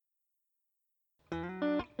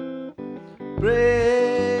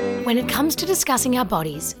When it comes to discussing our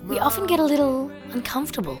bodies, we often get a little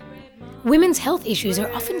uncomfortable. Women's health issues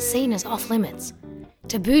are often seen as off limits,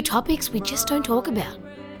 taboo topics we just don't talk about.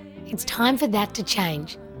 It's time for that to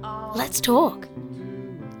change. Let's talk.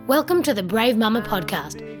 Welcome to the Brave Mama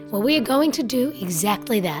podcast, where we are going to do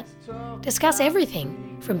exactly that. Discuss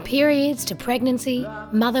everything from periods to pregnancy,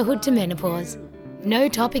 motherhood to menopause. No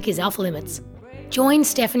topic is off limits. Join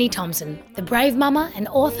Stephanie Thompson, the Brave Mama and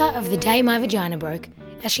author of The Day My Vagina Broke,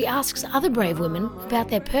 as she asks other brave women about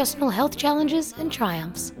their personal health challenges and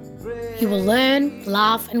triumphs. You will learn,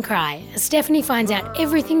 laugh and cry as Stephanie finds out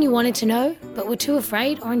everything you wanted to know but were too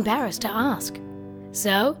afraid or embarrassed to ask.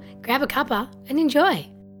 So, grab a cuppa and enjoy.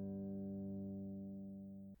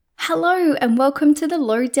 Hello and welcome to the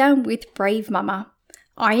Lowdown with Brave Mama.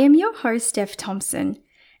 I am your host, Steph Thompson,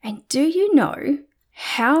 and do you know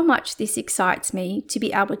how much this excites me to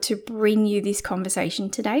be able to bring you this conversation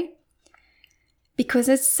today? Because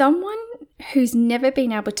as someone who's never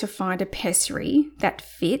been able to find a pessary that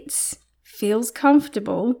fits, feels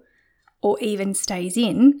comfortable, or even stays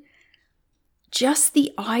in, just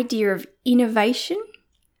the idea of innovation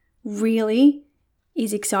really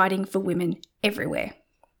is exciting for women everywhere.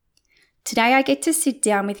 Today I get to sit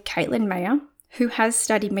down with Kaitlin Maier, who has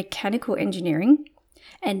studied mechanical engineering,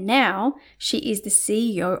 and now she is the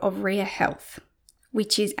CEO of Rhea Health,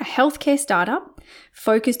 which is a healthcare startup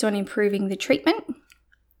focused on improving the treatment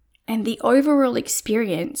and the overall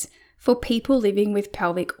experience for people living with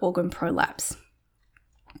pelvic organ prolapse.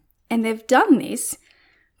 And they've done this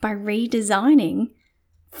by fully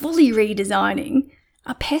redesigning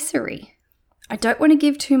a pessary. I don't want to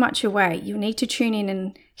give too much away. You'll need to tune in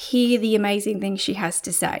and hear the amazing things she has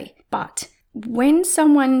to say. But when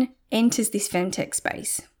someone enters this femtech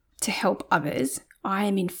space to help others, I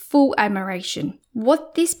am in full admiration.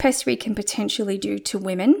 What this pessary can potentially do to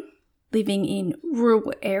women living in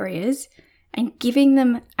rural areas and giving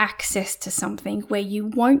them access to something where you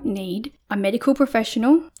won't need a medical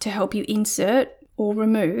professional to help you insert or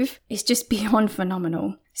remove is just beyond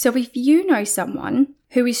phenomenal. So if you know someone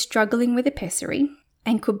who is struggling with a pessary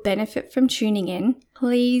and could benefit from tuning in,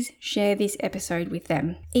 please share this episode with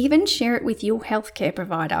them. Even share it with your healthcare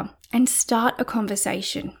provider and start a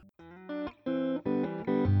conversation.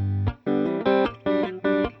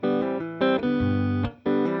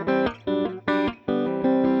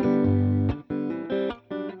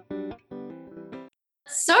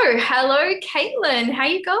 So, hello, Kaitlin. How are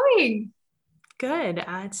you going? Good.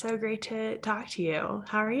 It's so great to talk to you.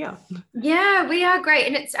 How are you? Yeah, we are great.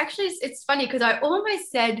 And it's funny because I almost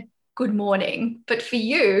said good morning, but for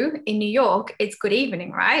you in New York, it's good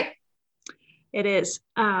evening, right? It is.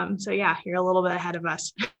 So yeah, you're a little bit ahead of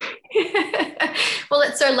us. Well,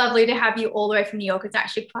 it's so lovely to have you all the way from New York. It's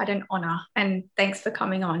actually quite an honor. And thanks for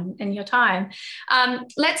coming on and your time.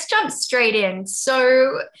 Let's jump straight in.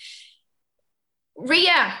 So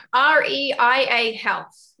Rhea, REIA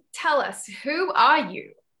Health. Tell us, who are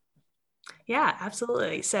you? Yeah,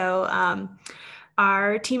 absolutely. So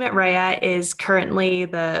our team at Rhea is currently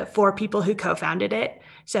the 4 people who co-founded it.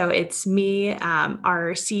 So it's me,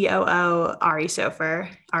 our COO, Ari Sofer,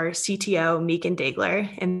 our CTO, Megan Dagler,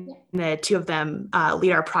 and the 2 of them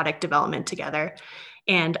lead our product development together.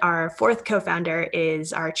 And our 4th co-founder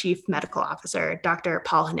is our chief medical officer, Dr.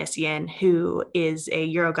 Paul Hanissian, who is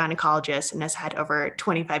a urogynecologist and has had over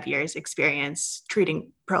 25 years experience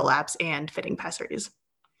treating prolapse and fitting pessaries.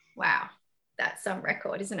 Wow, that's some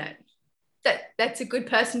record, isn't it? That's a good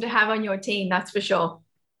person to have on your team, that's for sure.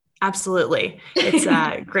 Absolutely. It's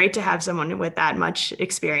great to have someone with that much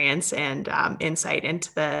experience and insight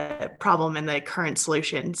into the problem and the current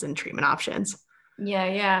solutions and treatment options.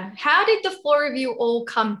 Yeah. How did the 4 of you all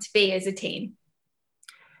come to be as a team?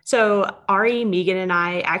 So Ari, Megan, and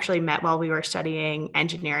I actually met while we were studying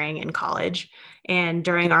engineering in college. And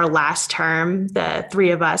during our last term, the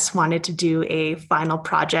 3 of us wanted to do a final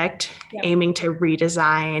project aiming to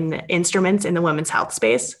redesign instruments in the women's health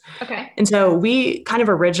space. Okay. And so we kind of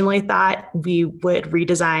originally thought we would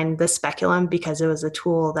redesign the speculum because it was a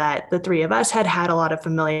tool that the 3 of us had a lot of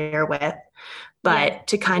familiar with. But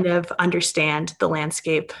to kind of understand the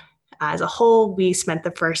landscape as a whole, we spent the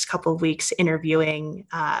first couple of weeks interviewing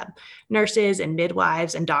nurses and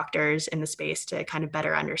midwives and doctors in the space to kind of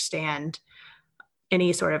better understand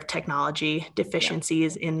any sort of technology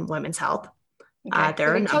deficiencies in women's health. Okay.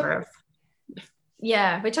 There are a number of...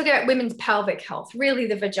 Yeah, we're talking about women's pelvic health, really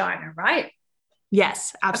the vagina, right?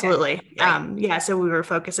 Yes, absolutely. Okay. So we were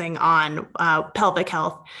focusing on pelvic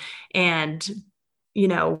health, and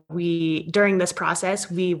during this process,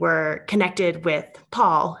 we were connected with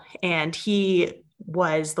Paul, and he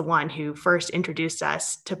was the one who first introduced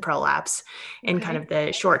us to prolapse and kind of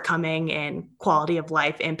the shortcoming and quality of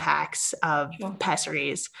life impacts of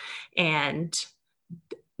pessaries. And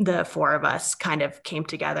the four of us kind of came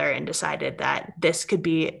together and decided that this could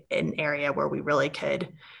be an area where we really could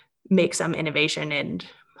make some innovation and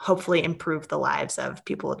hopefully improve the lives of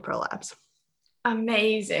people with prolapse.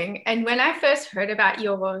 Amazing. And when I first heard about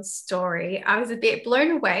your story, I was a bit blown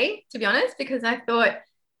away, to be honest, because I thought,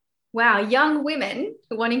 wow, young women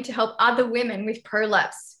wanting to help other women with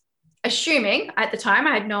prolapse, assuming at the time,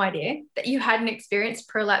 I had no idea that you hadn't experienced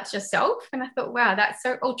prolapse yourself. And I thought, wow, that's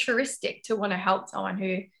so altruistic to want to help someone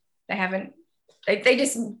who they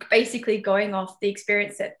just basically going off the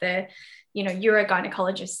experience that the,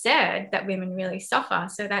 urogynecologist said that women really suffer.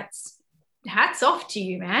 So that's hats off to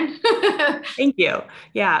you, man. Thank you.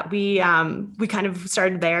 Yeah, we kind of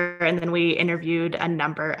started there, and then we interviewed a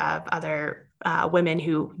number of other women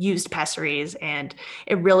who used pessaries, and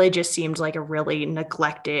it really just seemed like a really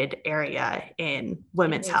neglected area in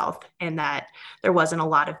women's health, and that there wasn't a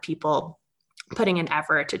lot of people putting an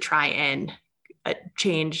effort to try and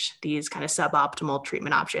change these kind of suboptimal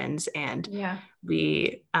treatment options. And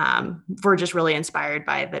we were just really inspired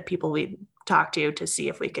by the people we talked to see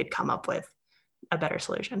if we could come up with a better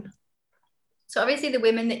solution. So obviously the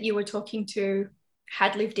women that you were talking to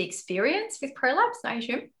had lived experience with prolapse, I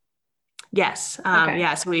assume? Yes.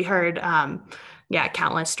 So we heard,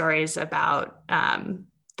 countless stories about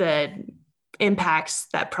the impacts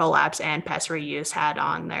that prolapse and pessary use had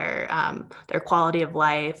on their quality of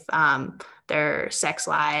life, their sex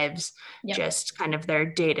lives, just kind of their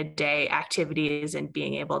day-to-day activities and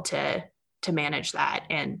being able to manage that.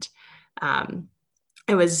 And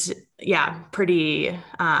it was, pretty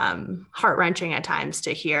heart-wrenching at times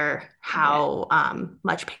to hear how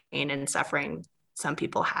much pain and suffering some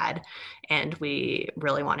people had. And we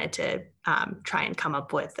really wanted to try and come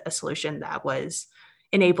up with a solution that was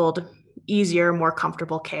enabled easier, more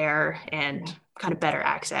comfortable care and kind of better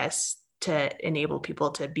access to enable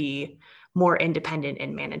people to be more independent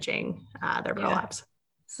in managing their prolapse.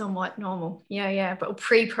 Somewhat normal. But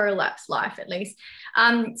pre-prolapse life at least.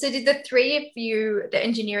 So did the three of you, the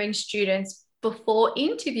engineering students, before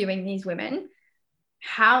interviewing these women,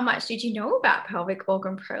 how much did you know about pelvic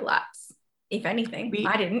organ prolapse, if anything?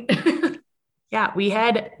 I didn't. Yeah, we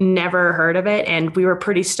had never heard of it, and we were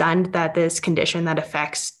pretty stunned that this condition that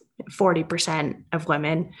affects 40% of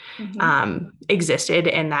women existed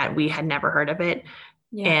and that we had never heard of it.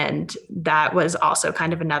 And that was also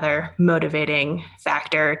kind of another motivating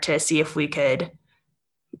factor to see if we could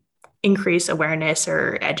increase awareness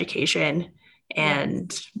or education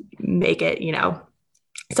and make it,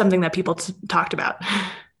 something that people talked about.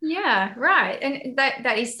 Yeah, right. And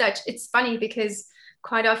that is it's funny because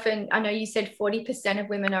quite often, I know you said 40% of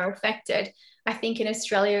women are affected. I think in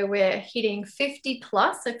Australia, we're hitting 50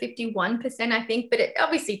 plus, so 51%, I think, but it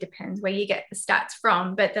obviously depends where you get the stats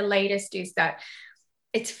from. But the latest is that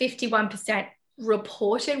it's 51%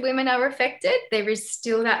 reported women are affected. There is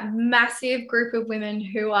still that massive group of women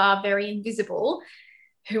who are very invisible,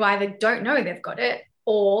 who either don't know they've got it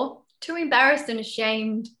or too embarrassed and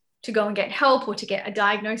ashamed to go and get help or to get a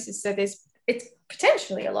diagnosis. So it's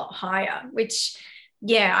potentially a lot higher, which,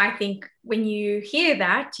 I think when you hear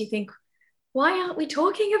that, you think, why aren't we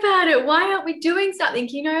talking about it? Why aren't we doing something?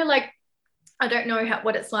 I don't know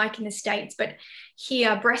what it's like in the States, but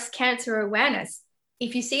here, breast cancer awareness,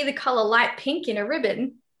 if you see the color light pink in a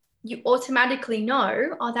ribbon, you automatically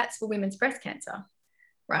know, that's for women's breast cancer,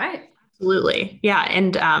 right? Absolutely. Yeah.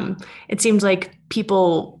 And it seems like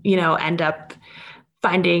people, end up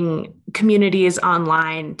finding communities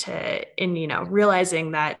online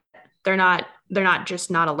realizing that they're not just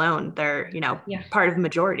not alone. They're, part of the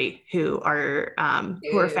majority who are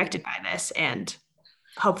affected by this, and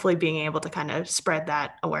hopefully being able to kind of spread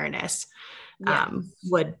that awareness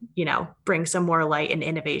would, bring some more light and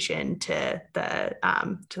innovation to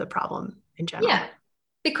the problem in general. Yeah,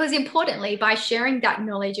 because importantly, by sharing that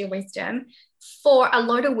knowledge and wisdom, for a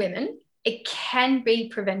lot of women, it can be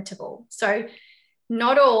preventable. So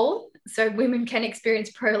women can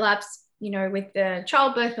experience prolapse, with the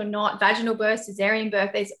childbirth or not, vaginal birth, cesarean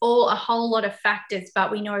birth. There's a whole lot of factors,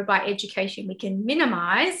 but we know by education we can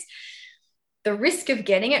minimize the risk of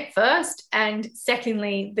getting it first, and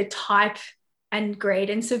secondly, the type and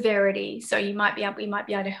grade and severity. So we might be able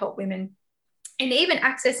to help women, and even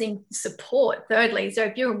accessing support. Thirdly, so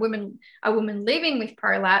if you're a woman living with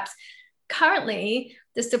prolapse, currently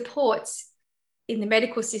the supports in the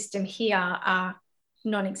medical system here are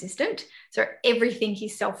non-existent. So everything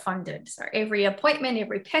is self-funded. So every appointment,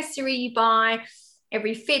 every pessary you buy,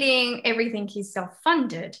 every fitting, everything is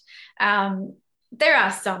self-funded. there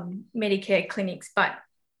are some Medicare clinics, but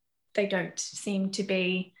they don't seem to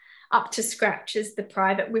be up to scratch as the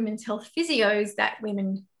private women's health physios that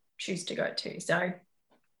women choose to go to. So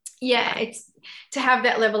yeah, it's to have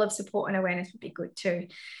that level of support and awareness would be good too.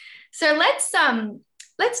 So let's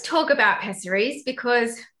talk about pessaries,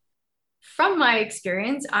 because from my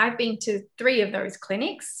experience, I've been to 3 of those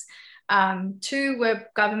clinics. 2 were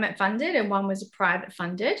government funded and 1 was private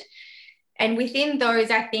funded. And within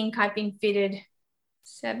those, I think I've been fitted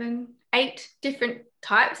 7, 8 different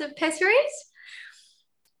types of pessaries,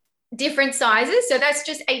 different sizes. So that's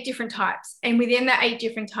just 8 different types. And within that 8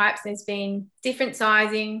 different types, there's been different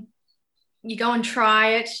sizing. You go and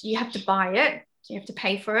try it. You have to buy it. You have to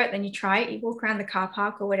pay for it. Then you try it. You walk around the car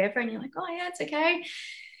park or whatever, and you're like, oh, yeah, it's okay.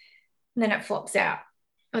 And then it flops out.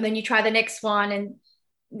 And then you try the next one. And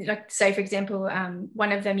like, say, for example,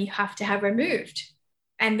 one of them you have to have removed.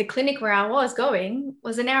 And the clinic where I was going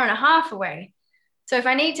was an hour and a half away. So if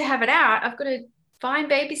I need to have it out, I've got to find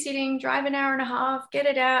babysitting, drive an hour and a half, get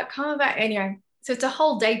it out, come back. Anyway, so it's a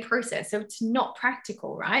whole day process. So it's not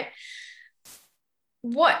practical, right?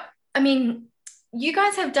 You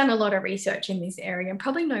guys have done a lot of research in this area and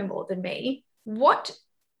probably know more than me. What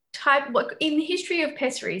in the history of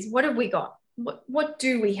pessaries, what have we got? What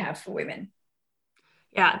do we have for women?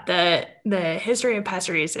 Yeah, the history of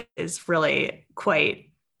pessaries is really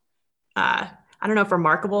quite I don't know if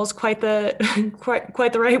remarkable is quite the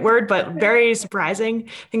quite the right word, but very surprising.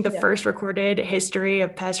 I think the first recorded history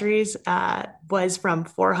of pessaries was from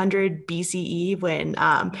 400 BCE when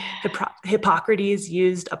Hippocrates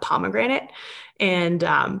used a pomegranate. And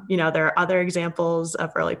there are other examples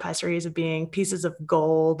of early pessaries of being pieces of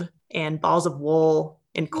gold and balls of wool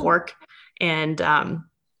and cork. And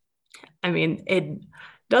it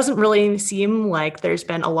doesn't really seem like there's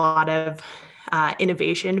been a lot of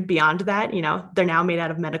innovation beyond that. They're now made out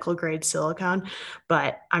of medical grade silicone,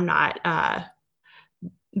 but I'm not,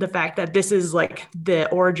 the fact that this is like the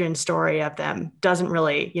origin story of them doesn't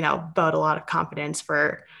really, bode a lot of confidence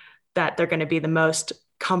for that they're going to be the most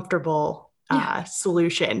comfortable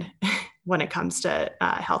solution when it comes to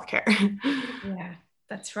healthcare. Yeah,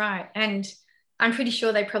 that's right. And I'm pretty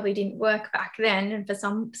sure they probably didn't work back then. And for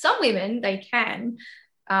some women, they can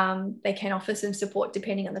offer some support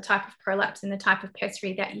depending on the type of prolapse and the type of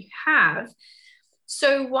pessary that you have.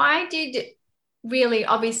 So why did really,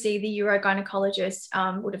 obviously the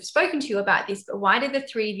urogynecologist would have spoken to you about this, but why did the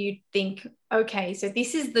 3 of you think, okay, so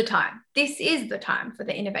this is the time for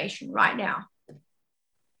the innovation right now?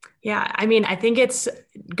 Yeah, I think it's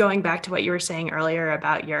going back to what you were saying earlier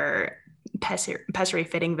about your pessary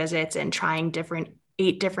fitting visits and trying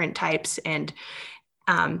 8 different types, and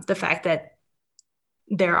the fact that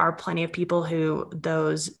there are plenty of people who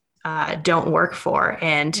those don't work for.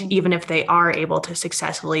 And even if they are able to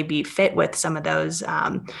successfully be fit with some of those,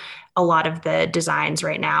 a lot of the designs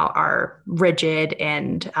right now are rigid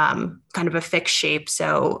and kind of a fixed shape.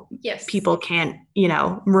 So people can't,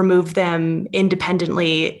 remove them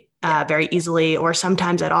independently very easily or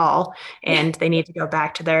sometimes at all. And they need to go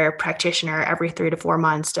back to their practitioner every 3 to 4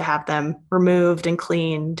 months to have them removed and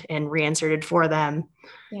cleaned and reinserted for them.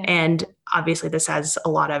 Yeah. And obviously this has a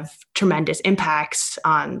lot of tremendous impacts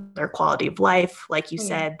on their quality of life. Like you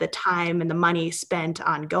said, the time and the money spent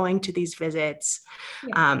on going to these visits.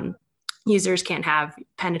 Users can't have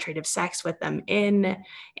penetrative sex with them in,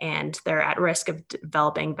 and they're at risk of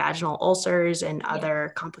developing vaginal ulcers and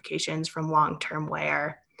other complications from long-term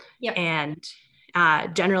wear. And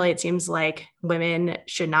generally, it seems like women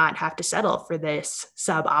should not have to settle for this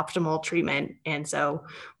suboptimal treatment. And so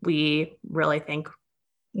we really think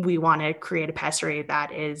we want to create a pessary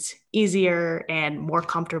that is easier and more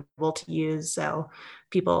comfortable to use so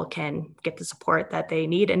people can get the support that they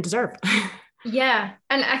need and deserve. Yeah.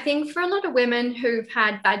 And I think for a lot of women who've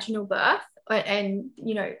had vaginal birth and,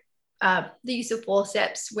 the use of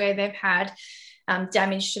forceps where they've had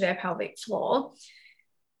damage to their pelvic floor,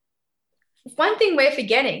 one thing we're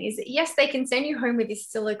forgetting is that, yes, they can send you home with this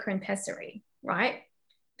silicone pessary, right?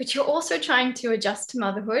 But you're also trying to adjust to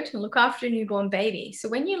motherhood and look after a newborn baby. So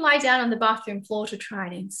when you lie down on the bathroom floor to try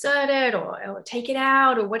and insert it or take it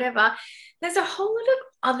out or whatever, there's a whole lot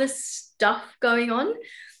of other stuff going on.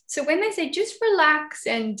 So when they say just relax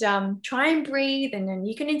and try and breathe, and then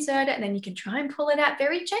you can insert it and then you can try and pull it out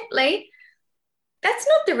very gently, that's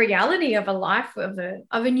not the reality of a life of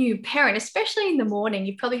a new parent, especially in the morning.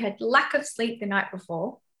 You've probably had lack of sleep the night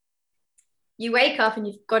before. You wake up and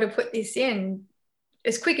you've got to put this in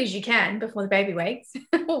as quick as you can before the baby wakes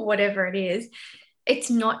or whatever it is. It's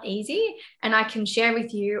not easy. And I can share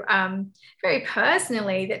with you very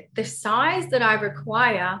personally that the size that I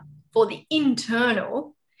require for the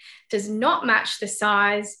internal does not match the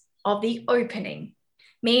size of the opening,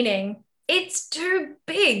 meaning it's too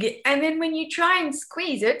big. And then when you try and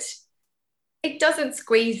squeeze it, it doesn't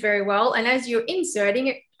squeeze very well. And as you're inserting,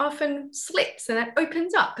 it often slips and it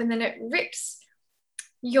opens up and then it rips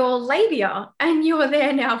your labia, and you're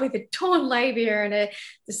there now with a torn labia and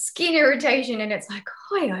the skin irritation. And it's like,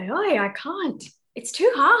 oi, I can't. It's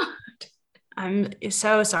too hard. I'm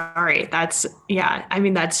so sorry. That's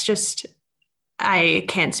just, I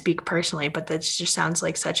can't speak personally, but that just sounds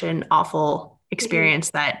like such an awful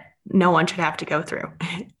experience that no one should have to go through.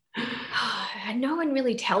 And no one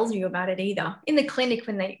really tells you about it either. In the clinic,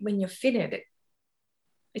 when you're fitted,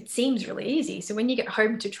 it seems really easy. So when you get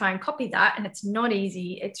home to try and copy that and it's not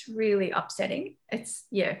easy, it's really upsetting. It's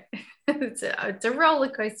a roller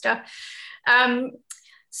coaster.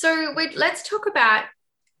 So let's talk about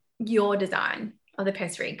your design of the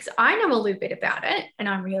pessary, because I know a little bit about it and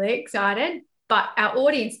I'm really excited, but our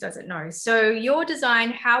audience doesn't know. So your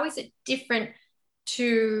design, how is it different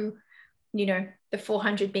to, the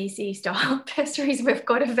 400 BC style pessaries we've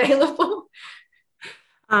got available?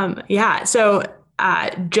 So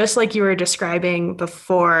just like you were describing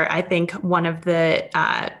before, I think one of the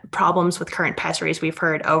problems with current pessaries we've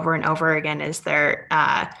heard over and over again is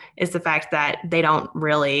the fact that they don't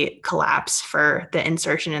really collapse for the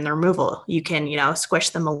insertion and the removal. You can,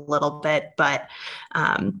 squish them a little bit, but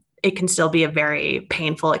it can still be a very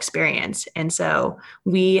painful experience. And so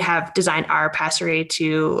we have designed our pessary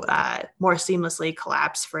to more seamlessly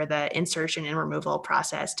collapse for the insertion and removal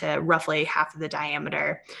process to roughly half of the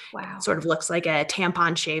diameter. Wow. It sort of looks like a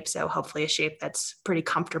tampon shape. So hopefully a shape that's pretty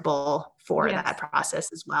comfortable for that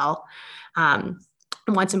process as well. And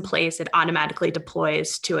once in place, it automatically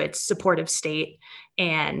deploys to its supportive state,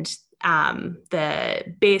 and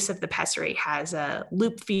the base of the pessary has a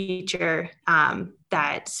loop feature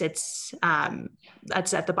that sits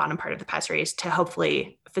that's at the bottom part of the pessaries to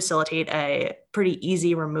hopefully facilitate a pretty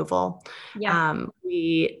easy removal.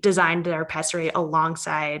 We designed our pessary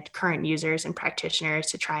alongside current users and practitioners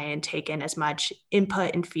to try and take in as much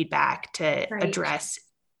input and feedback to address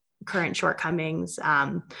current shortcomings.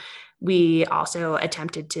 We also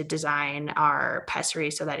attempted to design our pessary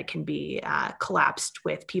so that it can be collapsed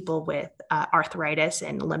with people with arthritis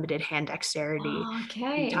and limited hand dexterity.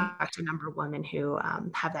 Okay. We talked to a number of women who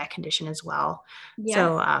have that condition as well. Yeah.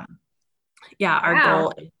 So, our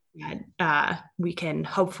goal is that we can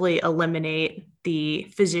hopefully eliminate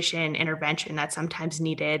the physician intervention that's sometimes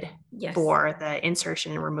needed for the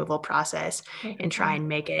insertion and removal process and try and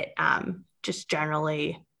make it just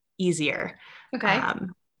generally easier. Okay.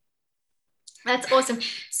 That's awesome.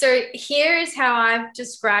 So here is how I've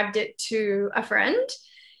described it to a friend,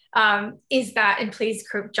 is that, and please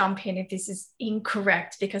jump in if this is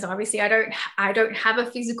incorrect, because obviously I don't have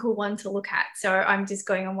a physical one to look at. So I'm just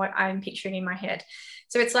going on what I'm picturing in my head.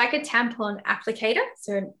 So it's like a tampon applicator.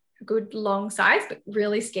 So a good long size, but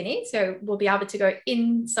really skinny. So we'll be able to go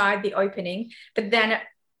inside the opening, but then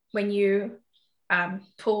when you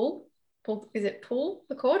pull, is it pull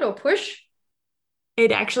the cord or push?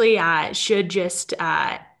 It actually should just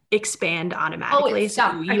expand automatically.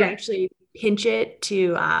 So you actually pinch it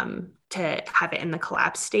to have it in the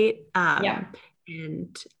collapse state.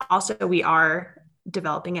 And also we are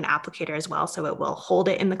developing an applicator as well, so it will hold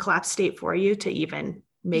it in the collapse state for you to even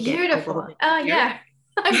make it a little bit easier.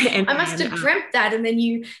 I must have dreamt that. And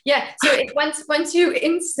then so once you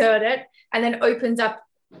insert it and then opens up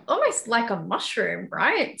almost like a mushroom,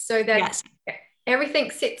 right? So that everything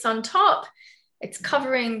sits on top. It's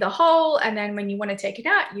covering the hole, and then when you want to take it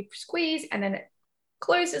out, you squeeze, and then it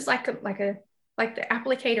closes like the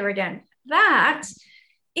applicator again. That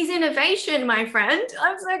is innovation, my friend.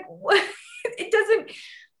 I was like, what? It doesn't.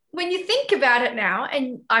 When you think about it now,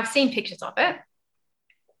 and I've seen pictures of it,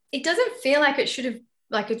 it doesn't feel like it should have,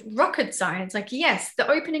 like it's rocket science. Like, yes, the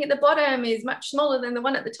opening at the bottom is much smaller than the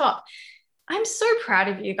one at the top. I'm so proud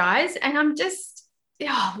of you guys, and I'm just.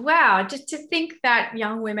 Oh, wow. Just to think that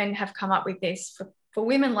young women have come up with this for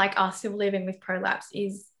women like us who are living with prolapse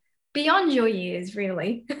is beyond your years,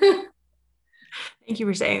 really. Thank you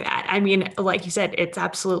for saying that. I mean, like you said, it's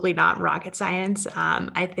absolutely not rocket science.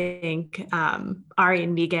 I think Ari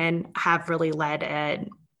and Megan have really led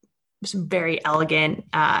some very elegant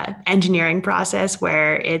engineering process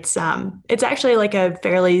where it's actually like a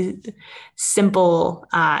fairly simple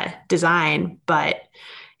design, but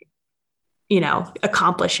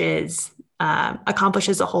accomplishes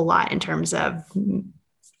a whole lot in terms of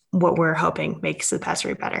what we're hoping makes the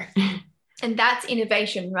pessary better. And that's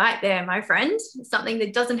innovation right there, my friend. Something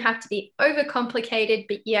that doesn't have to be overcomplicated,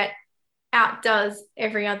 but yet outdoes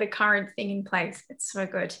every other current thing in place. It's so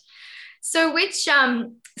good. So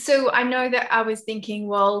so I know that I was thinking,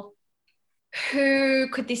 well, who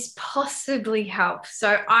could this possibly help?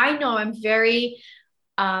 So I know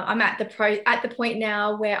I'm at the point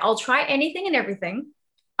now where I'll try anything and everything.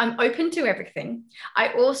 I'm open to everything.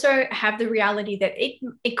 I also have the reality that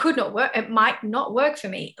it could not work. It might not work for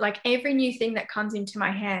me. Like every new thing that comes into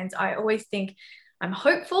my hands, I always think I'm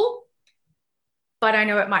hopeful, but I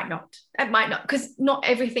know it might not. It might not, because not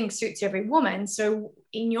everything suits every woman. So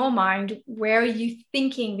in your mind, where are you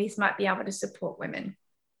thinking this might be able to support women?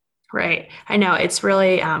 Right. I know it's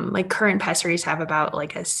really like current pessaries have about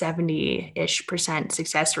like a 70-ish%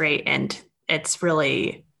 success rate. And it's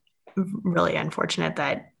really, really unfortunate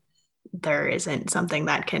that there isn't something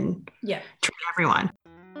that can treat everyone.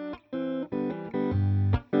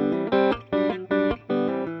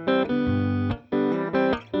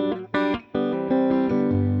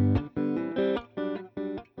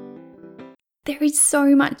 There is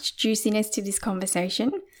so much juiciness to this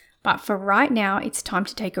conversation, but for right now, it's time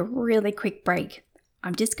to take a really quick break.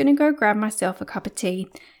 I'm just going to go grab myself a cup of tea,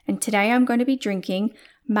 and today I'm going to be drinking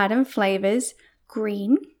Madame Flavor's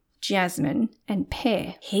green, jasmine, and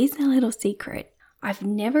pear. Here's a little secret. I've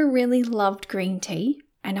never really loved green tea,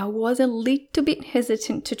 and I was a little bit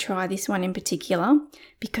hesitant to try this one in particular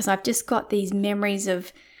because I've just got these memories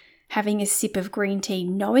of having a sip of green tea,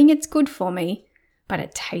 knowing it's good for me, but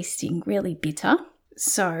it tasting really bitter.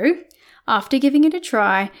 So after giving it a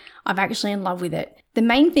try, I'm actually in love with it. The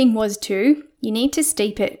main thing was too, you need to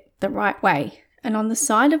steep it the right way. And on the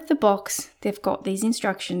side of the box, they've got these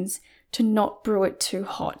instructions to not brew it too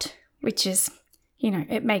hot, which is,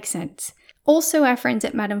 it makes sense. Also, our friends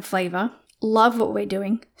at Madame Flavor love what we're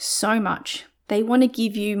doing so much. They want to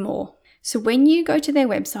give you more. So when you go to their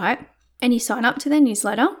website and you sign up to their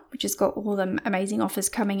newsletter, which has got all the amazing offers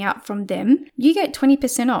coming out from them, you get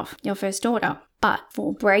 20% off your first order. But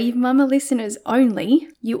for Brave Mama listeners only,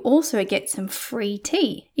 you also get some free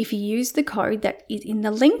tea if you use the code that is in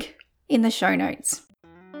the link in the show notes.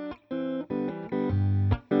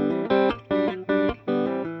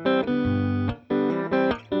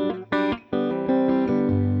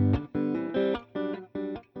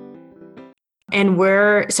 And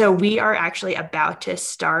we are actually about to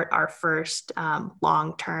start our first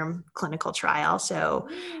long-term clinical trial. So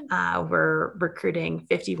we're recruiting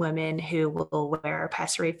 50 women who will wear a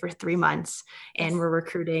pessary for 3 months. And we're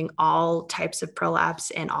recruiting all types of prolapse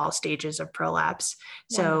and all stages of prolapse.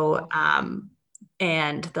 So,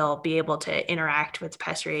 and they'll be able to interact with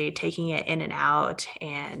pessary, taking it in and out,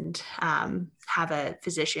 and have a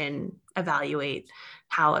physician evaluate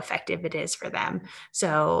how effective it is for them.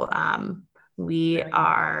 So, we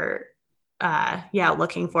are,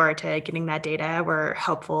 looking forward to getting that data. We're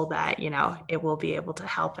hopeful that, it will be able to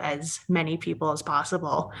help as many people as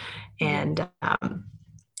possible. And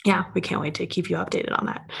we can't wait to keep you updated on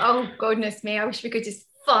that. Oh, goodness me. I wish we could just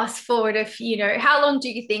fast forward how long do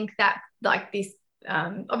you think that like this,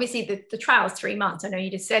 obviously the trial is 3 months. I know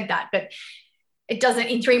you just said that, but it doesn't,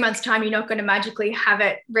 in 3 months' time, you're not going to magically have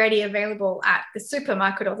it ready, available at the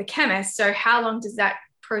supermarket or the chemist. So how long does that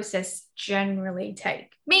process generally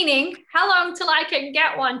take? Meaning, how long till I can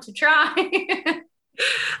get one to try?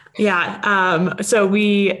 So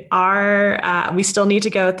we still need to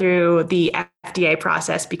go through the FDA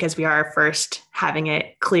process because we are first having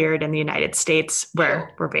it cleared in the United States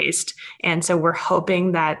where we're based. And so we're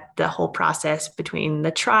hoping that the whole process between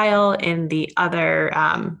the trial and the other,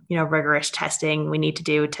 rigorous testing we need to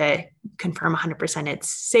do to confirm 100% it's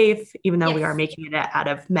safe, even though we are making it out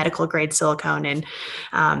of medical grade silicone and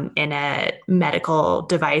in a medical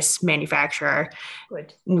device manufacturer.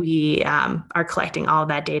 Good. We are collecting all of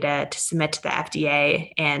that data to submit to the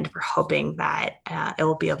FDA, and we're hoping that it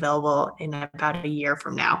will be available in about a year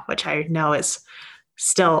from now, which I know is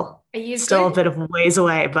still a bit of a ways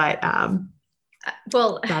away, but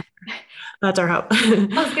that's our hope. I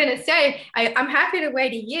was going to say, I'm happy to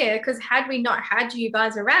wait a year, because had we not had you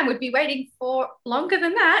guys around, we'd be waiting for longer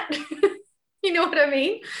than that. You know what I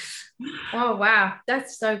mean? Oh, wow.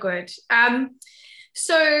 That's so good.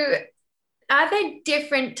 So are there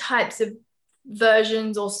different types of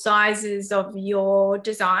versions or sizes of your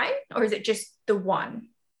design, or is it just the one?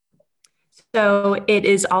 So it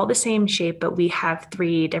is all the same shape, but we have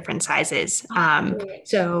 3 different sizes.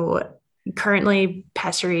 So currently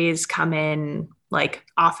pessaries come in like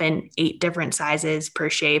often 8 different sizes per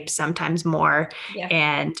shape, sometimes more.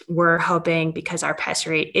 And we're hoping, because our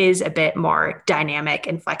pessary is a bit more dynamic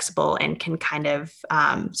and flexible and can kind of,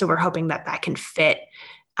 so we're hoping that can fit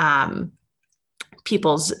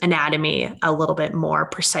people's anatomy a little bit more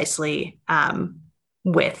precisely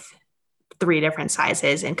with 3 different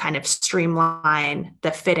sizes and kind of streamline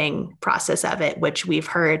the fitting process of it, which we've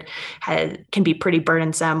heard can be pretty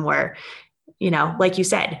burdensome where, like you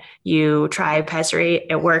said, you try pessary,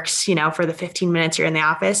 it works, for the 15 minutes you're in the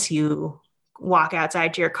office, you walk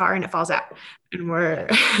outside to your car and it falls out. And we're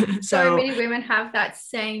so many women have that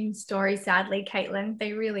same story, sadly, Kaitlin.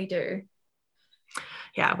 They really do.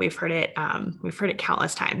 Yeah, we've heard it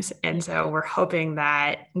countless times. And so we're hoping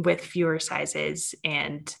that with fewer sizes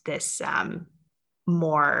and this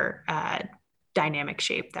more dynamic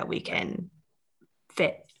shape that we can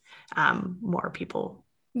fit more people.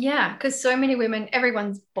 Yeah, because so many women,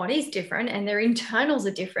 everyone's body's different and their internals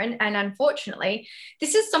are different. And unfortunately,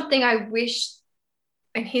 this is something I wish,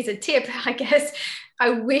 and here's a tip, I guess,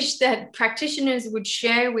 I wish that practitioners would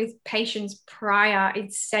share with patients prior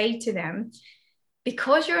and say to them,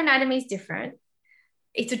 because your anatomy is different,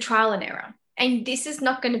 it's a trial and error. And this is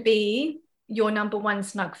not going to be your number one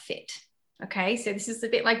snug fit. Okay, so this is a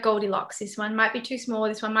bit like Goldilocks. This one might be too small,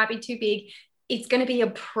 this one might be too big. It's going to be a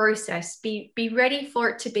process. Be ready for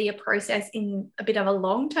it to be a process in a bit of a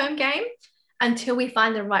long-term game until we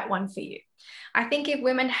find the right one for you. I think if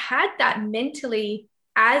women had that mentally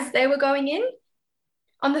as they were going in,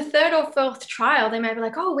 on the 3rd or 4th trial, they may be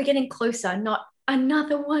like, oh, we're getting closer, not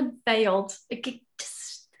another one failed. It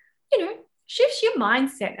just, shifts your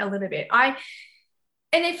mindset a little bit. And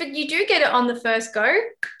if you do get it on the first go,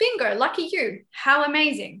 bingo, lucky you. How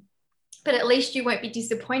amazing. But at least you won't be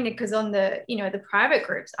disappointed, because on the, the private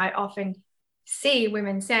groups, I often see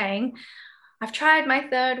women saying, I've tried my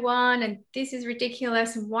 3rd one and this is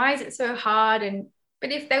ridiculous. And why is it so hard?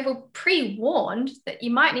 But if they were pre-warned that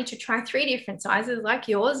you might need to try 3 different sizes like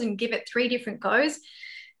yours and give it 3 different goes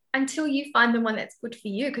until you find the one that's good for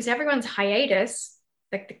you, because everyone's hiatus,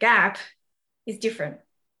 like the gap, is different.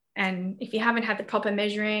 And if you haven't had the proper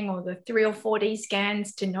measuring or the 3 or 4D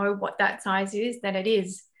scans to know what that size is, then it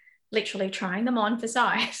is literally trying them on for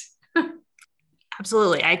size.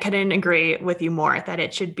 Absolutely. I couldn't agree with you more that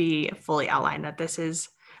it should be fully outlined, that this is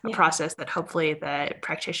a process that hopefully the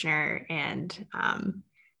practitioner and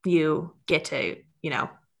you get to,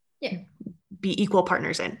 be equal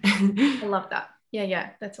partners in. I love that.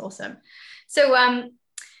 Yeah, that's awesome. So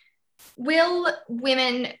will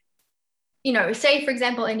women, say, for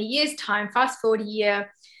example, in a year's time, fast forward a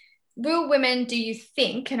year, will women, do you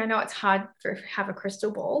think, and I know it's hard to have a crystal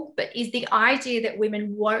ball, but is the idea that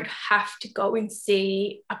women won't have to go and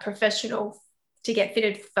see a professional to get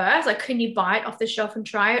fitted first? Like, can you buy it off the shelf and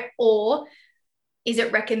try it? Or is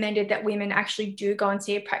it recommended that women actually do go and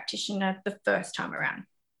see a practitioner the first time around?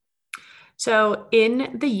 So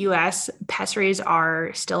in the US, pessaries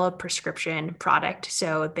are still a prescription product.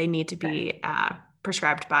 So they need to be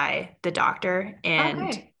prescribed by the doctor.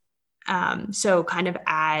 And so kind of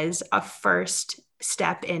as a first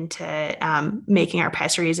step into making our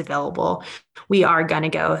pessaries available, we are going to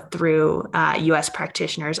go through US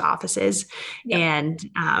practitioners' offices. And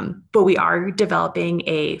but we are developing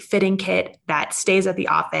a fitting kit that stays at the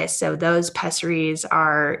office. So those pessaries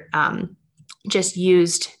are just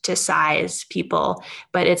used to size people,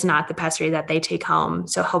 but it's not the pessary that they take home.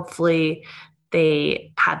 So hopefully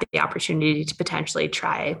they have the opportunity to potentially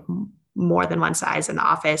try more than one size in the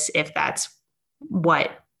office if that's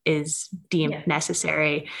what is deemed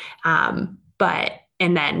necessary. And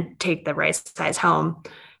then take the right size home.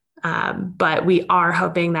 But we are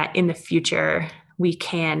hoping that in the future, we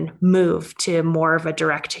can move to more of a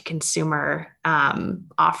direct-to-consumer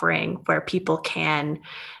offering where people can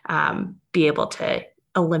be able to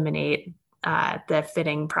eliminate the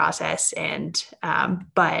fitting process.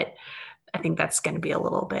 But I think that's going to be a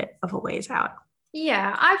little bit of a ways out.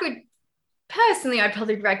 Yeah, I'd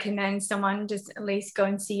probably recommend someone just at least go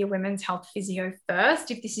and see your women's health physio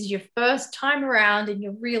first. If this is your first time around and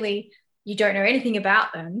you don't know anything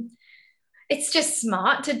about them, it's just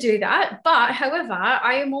smart to do that. But however,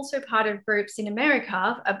 I am also part of groups in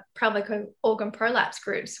America, pelvic organ prolapse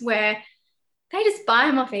groups, where they just buy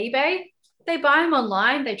them off eBay. They buy them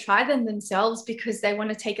online. They try them themselves because they want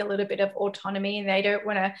to take a little bit of autonomy, and they don't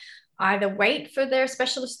want to either wait for their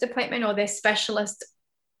specialist appointment, or their specialist,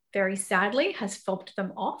 very sadly, has fobbed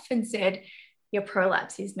them off and said, your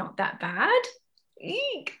prolapse is not that bad.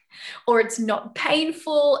 Eek. Or it's not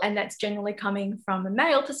painful, and that's generally coming from a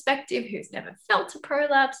male perspective who's never felt a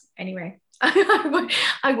prolapse. Anyway, I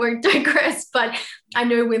won't digress, but I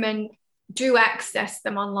know women do access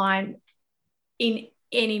them online in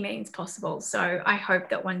any means possible. So I hope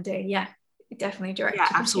that one day, definitely direct. Yeah,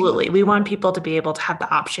 absolutely. We want people to be able to have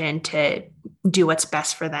the option to do what's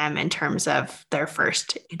best for them in terms of their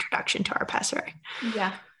first introduction to our pessary.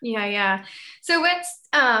 Yeah. So let's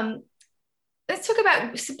let's talk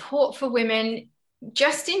about support for women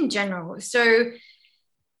just in general. So,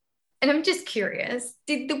 and I'm just curious,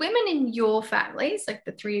 did the women in your families, like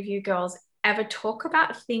the three of you girls, ever talk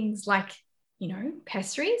about things like,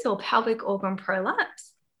 pessaries or pelvic organ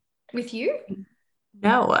prolapse with you?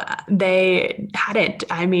 No, they hadn't.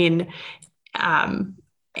 I mean,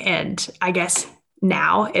 and I guess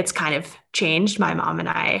now it's kind of changed. My mom and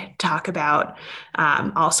I talk about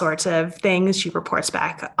all sorts of things. She reports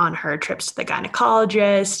back on her trips to the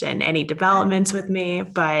gynecologist and any developments with me.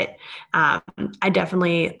 But I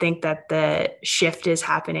definitely think that the shift is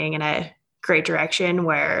happening in a great direction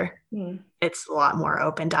where it's a lot more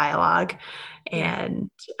open dialogue.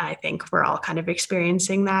 And I think we're all kind of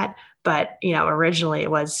experiencing that. But, originally it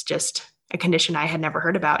was just a condition I had never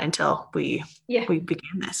heard about until we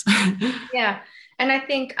began this. Yeah. And I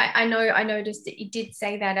think I noticed that you did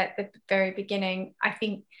say that at the very beginning. I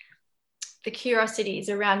think the curiosity is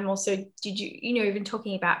around more so, did you, even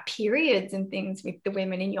talking about periods and things with the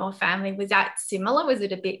women in your family, was that similar? Was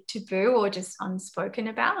it a bit taboo or just unspoken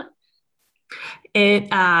about?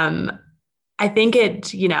 I think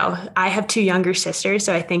I have two younger sisters.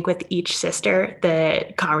 So I think with each sister,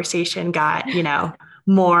 the conversation got, way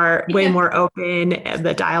more open.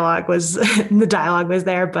 The dialogue was,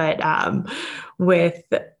 there, but,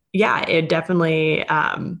 it definitely,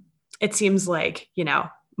 it seems like,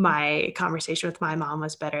 my conversation with my mom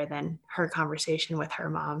was better than her conversation with her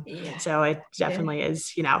mom. Yeah. So it definitely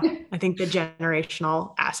is, I think the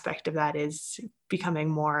generational aspect of that is becoming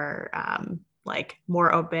more,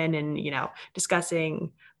 more open and,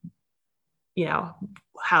 discussing, but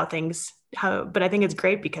I think it's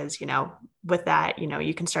great because, with that,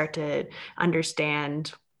 you can start to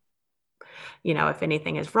understand, if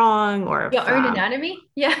anything is wrong or your own anatomy.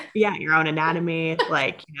 Yeah, your own anatomy.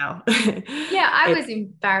 Yeah, I was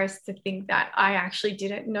embarrassed to think that I actually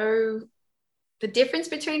didn't know the difference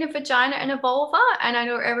between a vagina and a vulva. And I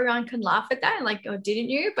know everyone can laugh at that, like, oh, didn't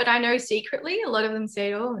you? But I know secretly a lot of them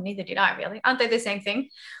said, oh, neither did I really. Aren't they the same thing?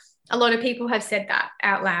 A lot of people have said that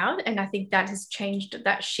out loud. And I think that has changed.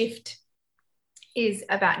 That shift is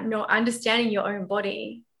about not understanding your own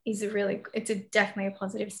body is definitely a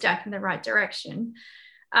positive step in the right direction.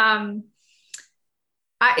 It's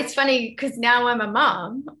funny because now I'm a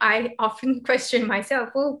mom, I often question myself,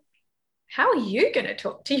 well, how are you going to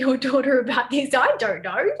talk to your daughter about this? I don't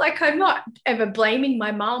know. Like, I'm not ever blaming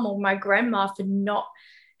my mom or my grandma for not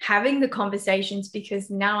having the conversations because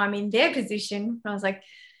now I'm in their position. I was like,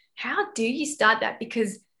 how do you start that?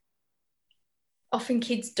 Because often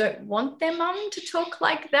kids don't want their mom to talk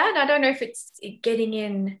like that. I don't know if it's getting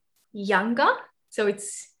in younger, so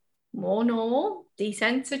it's more normal,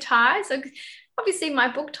 desensitized. Like, obviously,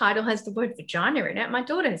 my book title has the word vagina in it. My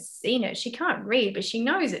daughter has seen it. She can't read, but she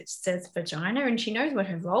knows it says vagina and she knows what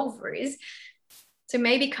her vulva is. So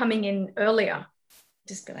maybe coming in earlier,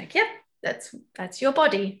 just be like, yep, that's your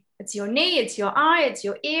body. It's your knee, it's your eye, it's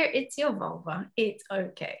your ear, it's your vulva. It's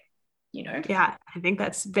okay. Yeah, I think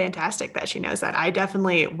that's fantastic that she knows that. I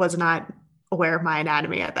definitely was not aware of my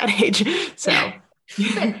anatomy at that age. So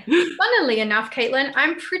but funnily enough, Kaitlin,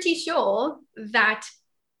 I'm pretty sure that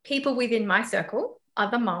people within my circle,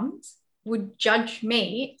 other mums, would judge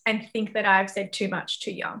me and think that I've said too much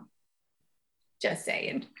too young. Just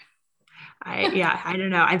saying. I don't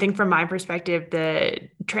know. I think from my perspective, the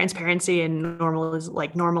transparency and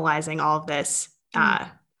normalizing all of this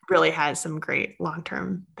really has some great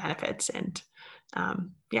long-term benefits. And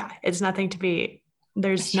it's nothing to be,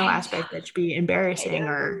 there's no aspect that should be embarrassing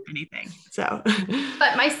or anything. So,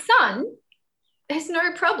 but my son has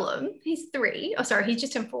no problem. He's 3. Oh, sorry, he's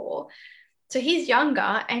just in 4. So he's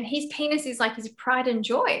younger and his penis is like his pride and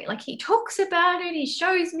joy. Like, he talks about it, he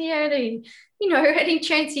shows me it, and, any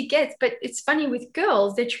chance he gets. But it's funny with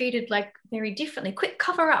girls, they're treated like very differently. Quick,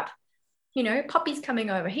 cover up. Poppy's coming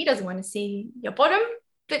over. He doesn't want to see your bottom,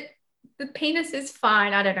 but the penis is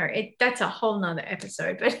fine. I don't know. That's a whole nother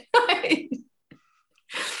episode. But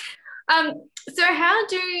so how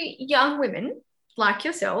do young women like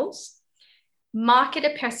yourselves market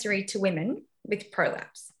a pessary to women with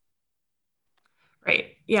prolapse?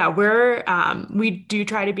 Right. Yeah, we do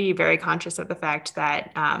try to be very conscious of the fact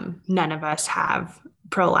that none of us have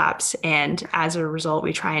prolapse. And as a result,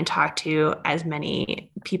 we try and talk to as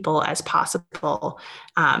many people as possible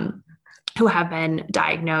who have been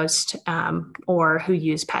diagnosed or who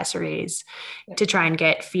use pessaries to try and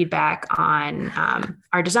get feedback on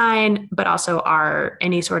our design, but also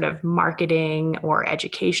any sort of marketing or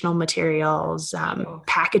educational materials,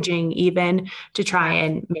 packaging even, to try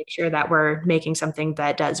and make sure that we're making something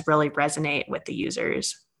that does really resonate with the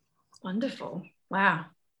users. Wonderful. Wow.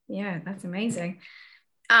 Yeah, that's amazing.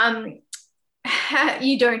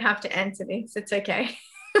 You don't have to answer this. It's okay.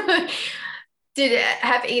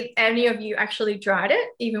 Have any of you actually tried it,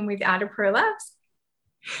 even without a prolapse?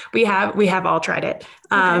 We have all tried it.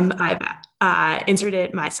 Okay. I've inserted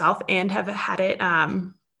it myself and have had it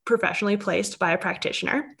professionally placed by a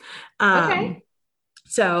practitioner. Okay.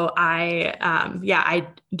 So I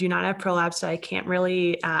do not have prolapse, so I can't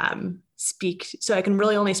really speak. So I can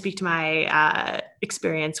really only speak to my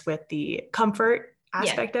experience with the comfort Yeah.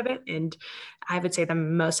 aspect of it. And I would say the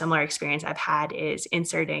most similar experience I've had is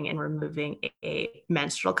inserting and removing a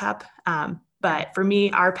menstrual cup. But for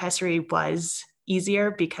me, our pessary was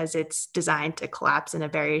easier because it's designed to collapse in a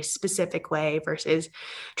very specific way versus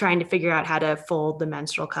trying to figure out how to fold the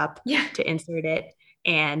menstrual cup Yeah. to insert it.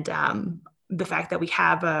 And the fact that we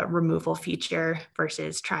have a removal feature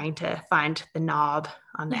versus trying to find the knob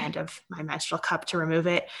on the end of my menstrual cup to remove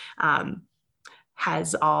it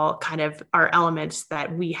has all kind of our elements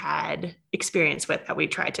that we had experience with that we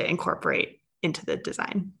tried to incorporate into the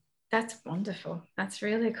design. That's wonderful. That's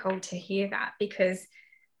really cool to hear that, because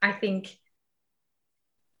I think,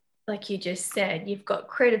 like you just said, you've got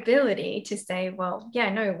credibility to say, well,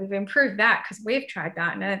 yeah, no, we've improved that because we've tried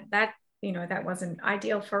that, and that wasn't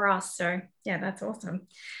ideal for us. So yeah, that's awesome.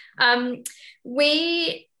 Um,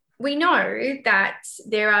 we we know that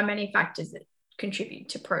there are many factors that contribute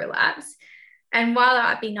to prolapse, and while it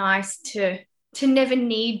might be nice to never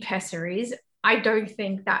need pessaries, I don't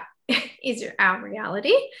think that is our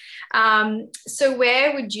reality. So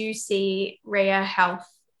where would you see Rhea Health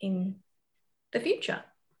in the future?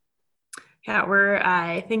 Yeah,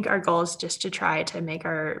 I think our goal is just to try to make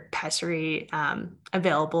our pessary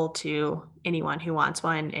available to anyone who wants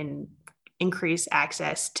one and increase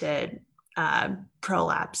access to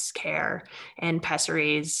prolapse care and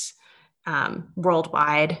pessaries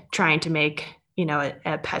worldwide, trying to make,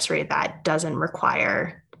 a pessary that doesn't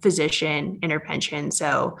require physician intervention.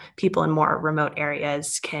 So people in more remote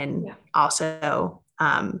areas can also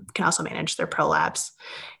manage their prolapse.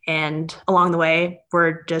 And along the way,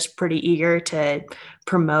 we're just pretty eager to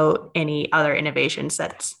promote any other innovations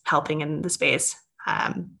that's helping in the space.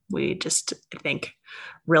 We just, I think,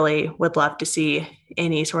 really would love to see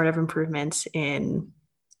any sort of improvements in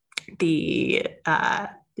the,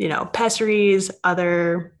 pessaries,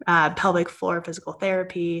 other pelvic floor physical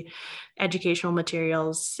therapy, educational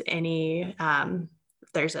materials, if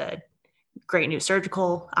there's a great new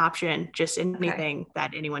surgical option, just anything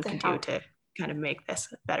that anyone can do to kind of make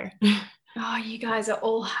this better. Oh, you guys are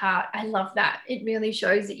all heart. I love that. It really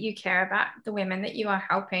shows that you care about the women that you are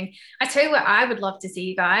helping. I tell you what, I would love to see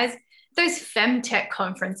you guys. Those femtech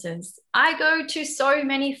conferences. I go to so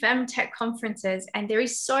many femtech conferences, and there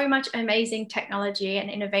is so much amazing technology and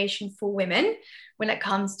innovation for women when it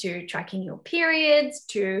comes to tracking your periods,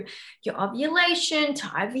 to your ovulation, to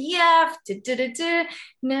IVF,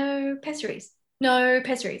 no pessaries. No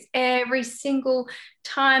pessaries. Every single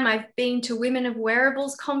time I've been to Women of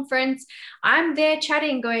Wearables conference, I'm there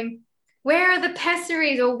chatting, going, where are the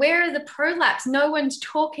pessaries or where are the prolapse? No one's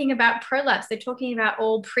talking about prolapse. They're talking about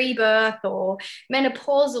all pre-birth or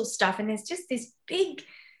menopausal stuff. And there's just this big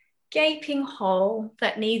gaping hole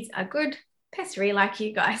that needs a good pessary like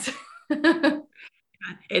you guys.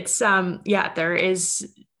 It's there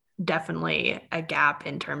is definitely a gap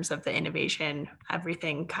in terms of the innovation.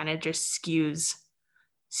 Everything kind of just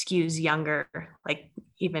skews younger, like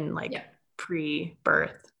even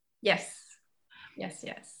pre-birth. Yes.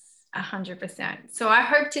 100%. So I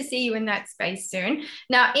hope to see you in that space soon.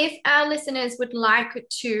 Now, if our listeners would like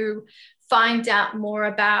to find out more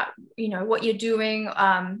about, what you're doing,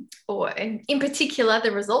 or in particular,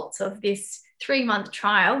 the results of this 3-month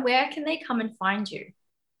trial, where can they come and find you?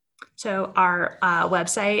 So our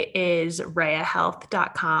website is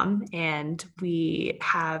rheahealth.com, and we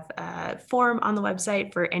have a form on the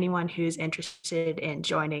website for anyone who's interested in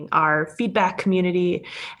joining our feedback community,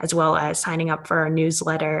 as well as signing up for our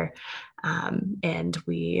newsletter. And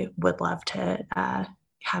we would love to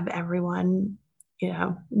have everyone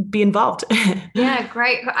be involved. Yeah,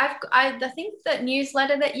 great. I think that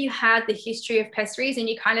newsletter that you had, the history of pessaries, and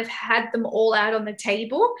you kind of had them all out on the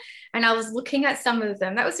table, and I was looking at some of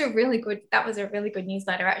them. That was a really good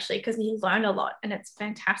newsletter, actually, because you learn a lot and it's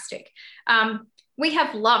fantastic. We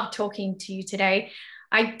have loved talking to you today.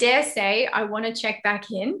 I dare say I want to check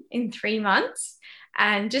back in 3 months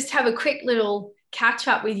and just have a quick little catch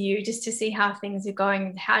up with you, just to see how things are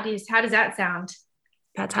going. How does that sound?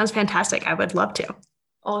 That sounds fantastic. I would love to.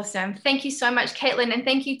 Awesome. Thank you so much, Kaitlin. And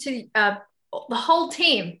thank you to the whole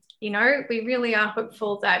team. We really are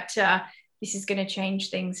hopeful that this is going to change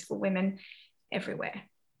things for women everywhere.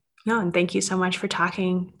 No, and thank you so much for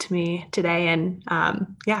talking to me today and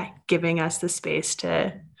giving us the space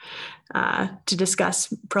to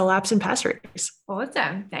discuss prolapse and pessaries.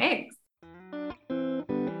 Awesome. Thanks.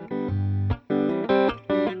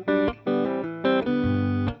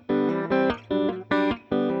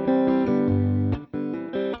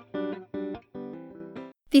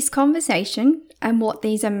 This conversation and what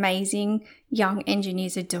these amazing young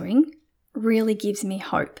engineers are doing really gives me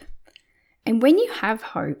hope. And when you have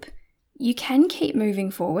hope, you can keep moving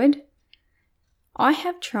forward. I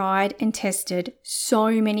have tried and tested so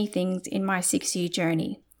many things in my 6-year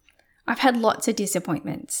journey. I've had lots of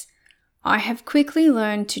disappointments. I have quickly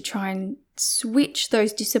learned to try and switch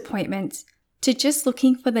those disappointments to just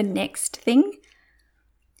looking for the next thing,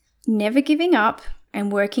 never giving up, and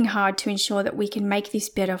working hard to ensure that we can make this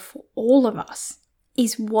better for all of us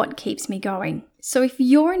is what keeps me going. So if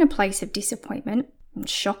you're in a place of disappointment and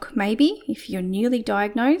shock, maybe if you're newly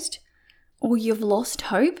diagnosed or you've lost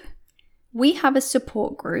hope, we have a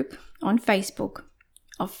support group on Facebook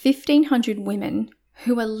of 1,500 women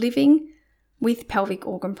who are living with pelvic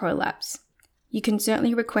organ prolapse. You can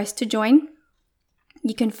certainly request to join.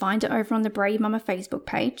 You can find it over on the Brave Mama Facebook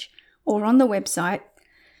page or on the website.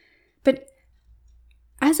 But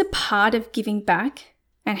as a part of giving back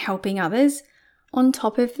and helping others, on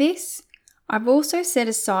top of this, I've also set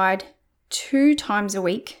aside 2 times a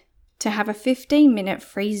week to have a 15-minute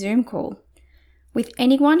free Zoom call with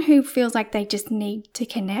anyone who feels like they just need to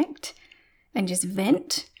connect and just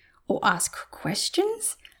vent or ask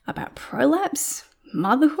questions about prolapse,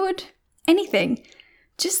 motherhood, anything.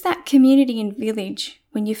 Just that community and village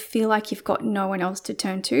when you feel like you've got no one else to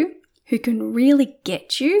turn to who can really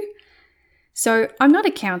get you. So I'm not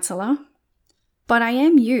a counsellor, but I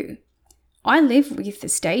am you. I live with the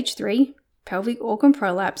stage 3 pelvic organ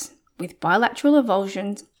prolapse with bilateral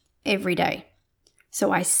avulsions every day.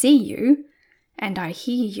 So I see you and I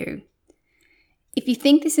hear you. If you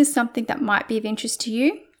think this is something that might be of interest to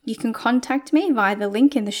you, you can contact me via the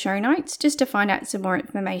link in the show notes just to find out some more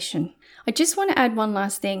information. I just want to add one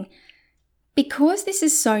last thing. Because this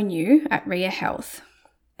is so new at Rhea Health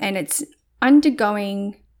and it's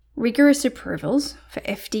undergoing rigorous approvals for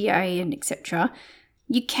FDA and etc.,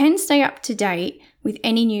 you can stay up to date with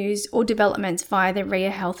any news or developments via the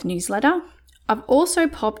Rhea Health newsletter. I've also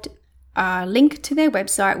popped a link to their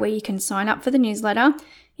website where you can sign up for the newsletter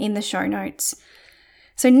in the show notes.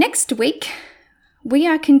 So next week, we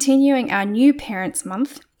are continuing our New Parents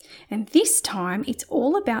Month, and this time it's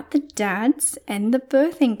all about the dads and the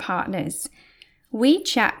birthing partners. We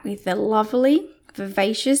chat with the lovely,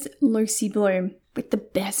 vivacious Lucy Bloom with the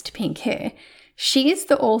best pink hair. She is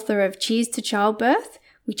the author of Cheers to Childbirth,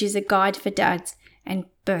 which is a guide for dads and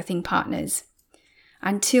birthing partners.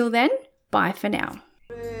 Until then, bye for now.